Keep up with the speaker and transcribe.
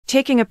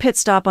taking a pit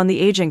stop on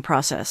the aging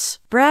process.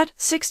 Brad,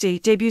 60,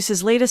 debuts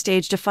his latest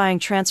age-defying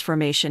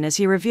transformation as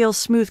he reveals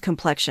smooth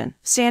complexion,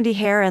 sandy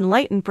hair and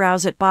lightened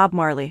brows at Bob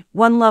Marley,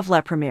 One Love La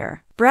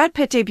premiere. Brad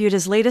Pitt debuted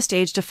his latest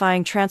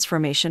age-defying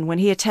transformation when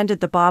he attended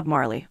the Bob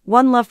Marley,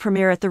 One Love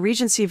premiere at the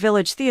Regency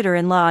Village Theatre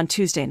in La on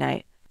Tuesday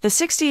night. The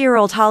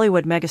 60-year-old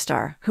Hollywood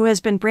megastar, who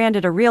has been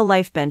branded a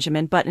real-life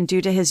Benjamin Button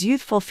due to his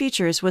youthful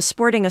features, was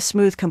sporting a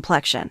smooth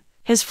complexion.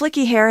 His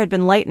flicky hair had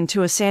been lightened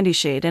to a sandy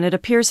shade and it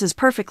appears his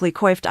perfectly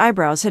coiffed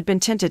eyebrows had been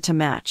tinted to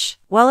match.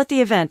 While at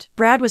the event,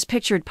 Brad was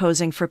pictured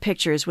posing for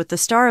pictures with the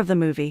star of the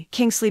movie,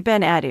 Kingsley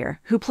Ben-Adir,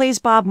 who plays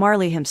Bob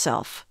Marley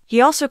himself. He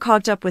also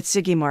caughgt up with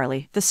Ziggy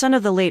Marley, the son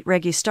of the late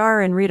Reggae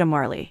star, and Rita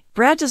Marley.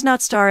 Brad does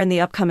not star in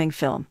the upcoming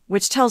film,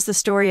 which tells the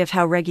story of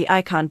how Reggae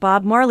icon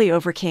Bob Marley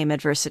overcame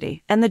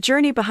adversity and the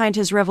journey behind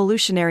his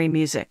revolutionary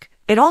music.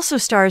 It also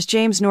stars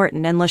James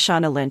Norton and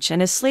Lashana Lynch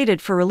and is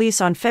slated for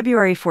release on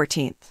February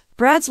 14th.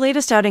 Brad's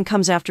latest outing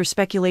comes after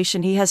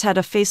speculation he has had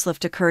a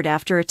facelift occurred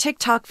after a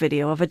TikTok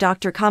video of a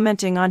doctor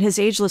commenting on his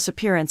ageless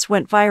appearance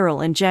went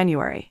viral in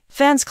January.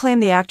 Fans claim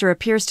the actor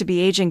appears to be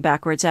aging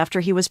backwards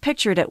after he was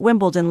pictured at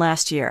Wimbledon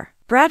last year.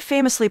 Brad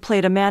famously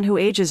played a man who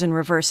ages in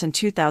reverse in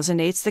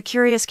 2008's The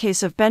Curious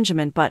Case of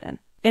Benjamin Button.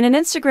 In an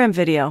Instagram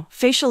video,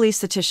 facial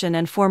esthetician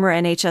and former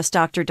NHS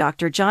doctor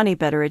Dr.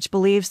 Jana-Ojana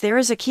believes there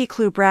is a key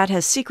clue Brad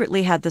has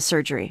secretly had the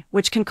surgery,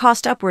 which can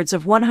cost upwards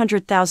of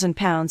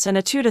 £100,000 and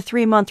a 2 to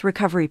 3 month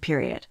recovery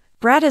period.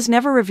 Brad has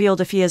never revealed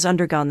if he has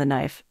undergone the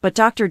knife, but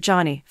Dr.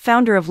 Jana,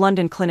 founder of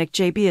London clinic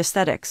JB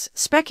Aesthetics,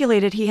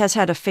 speculated he has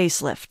had a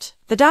facelift.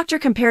 The doctor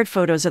compared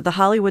photos of the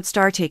Hollywood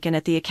star taken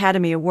at the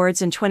Academy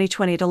Awards in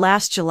 2020 to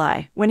last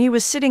July, when he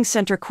was sitting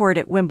center court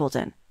at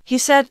Wimbledon. He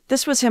said,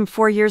 "This was him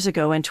 4 years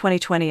ago in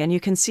 2020 and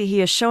you can see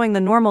he is showing the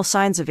normal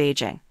signs of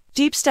aging.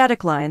 Deep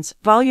static lines,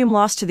 volume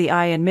loss to the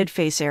eye and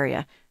mid-face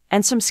area,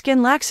 and some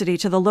skin laxity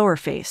to the lower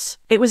face.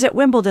 It was at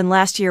Wimbledon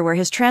last year where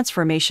his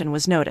transformation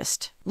was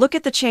noticed. Look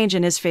at the change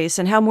in his face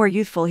and how more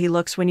youthful he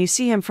looks when you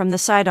see him from the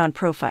side on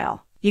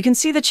profile. You can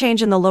see the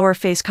change in the lower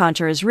face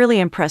contour is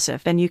really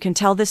impressive and you can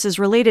tell this is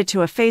related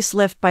to a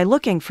facelift by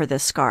looking for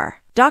this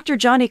scar." Dr.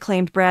 Johnny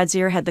claimed Brad's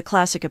ear had the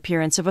classic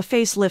appearance of a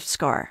facelift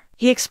scar.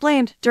 He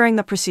explained, during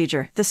the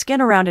procedure, the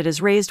skin around it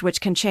is raised which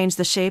can change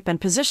the shape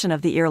and position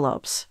of the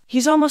earlobes.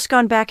 He's almost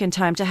gone back in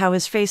time to how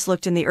his face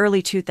looked in the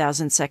early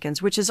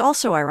 2000s, which is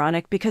also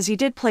ironic because he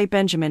did play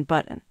Benjamin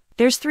Button.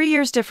 There's 3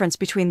 years difference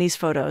between these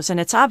photos and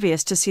it's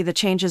obvious to see the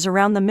changes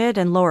around the mid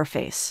and lower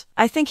face.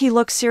 I think he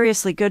looks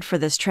seriously good for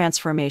this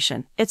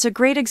transformation. It's a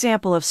great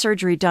example of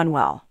surgery done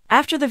well.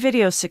 After the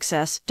video's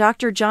success,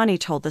 Dr. Johnny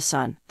told The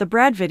Sun, "The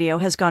Brad video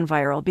has gone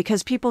viral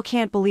because people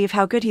can't believe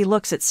how good he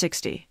looks at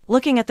 60.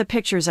 Looking at the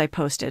pictures I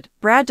posted,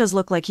 Brad does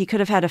look like he could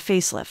have had a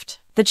facelift.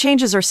 The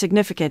changes are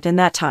significant in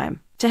that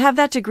time. To have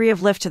that degree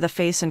of lift to the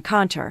face and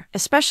contour,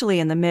 especially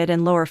in the mid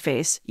and lower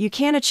face, you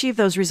can't achieve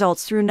those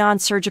results through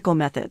non-surgical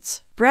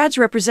methods." Brad's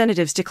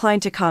representatives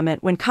declined to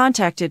comment when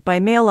contacted by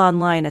Mail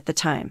Online at the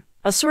time.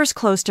 A source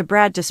close to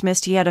Brad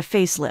dismissed he had a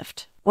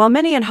facelift. While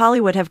many in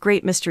Hollywood have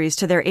great mysteries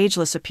to their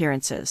ageless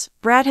appearances,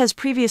 Brad has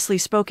previously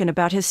spoken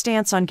about his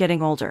stance on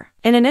getting older.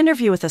 In an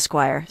interview with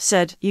Esquire,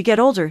 said, "You get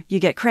older, you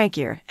get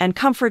crankier, and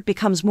comfort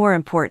becomes more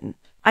important.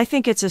 I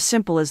think it's as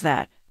simple as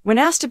that." When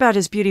asked about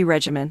his beauty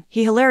regimen,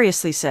 he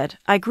hilariously said,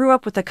 "I grew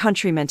up with a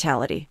country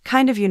mentality,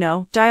 kind of,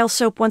 dial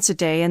soap once a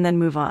day and then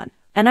move on.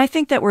 And I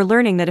think that we're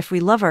learning that if we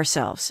love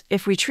ourselves,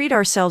 if we treat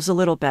ourselves a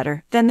little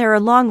better, then there are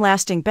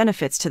long-lasting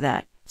benefits to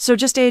that. So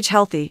just age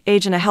healthy,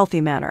 age in a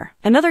healthy manner."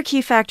 Another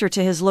key factor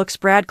to his looks,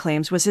 Brad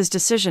claims, was his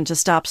decision to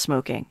stop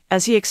smoking,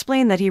 as he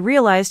explained that he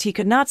realized he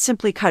could not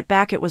simply cut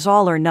back, it was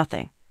all or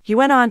nothing. He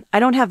went on,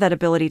 "I don't have that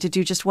ability to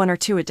do just 1 or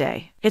 2 a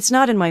day. It's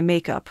not in my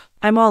makeup.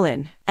 I'm all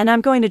in, and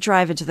I'm going to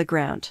drive into the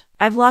ground.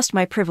 I've lost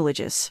my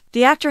privileges."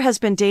 The actor has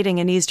been dating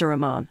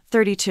Age-Defying,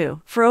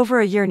 32, for over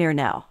a year near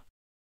now.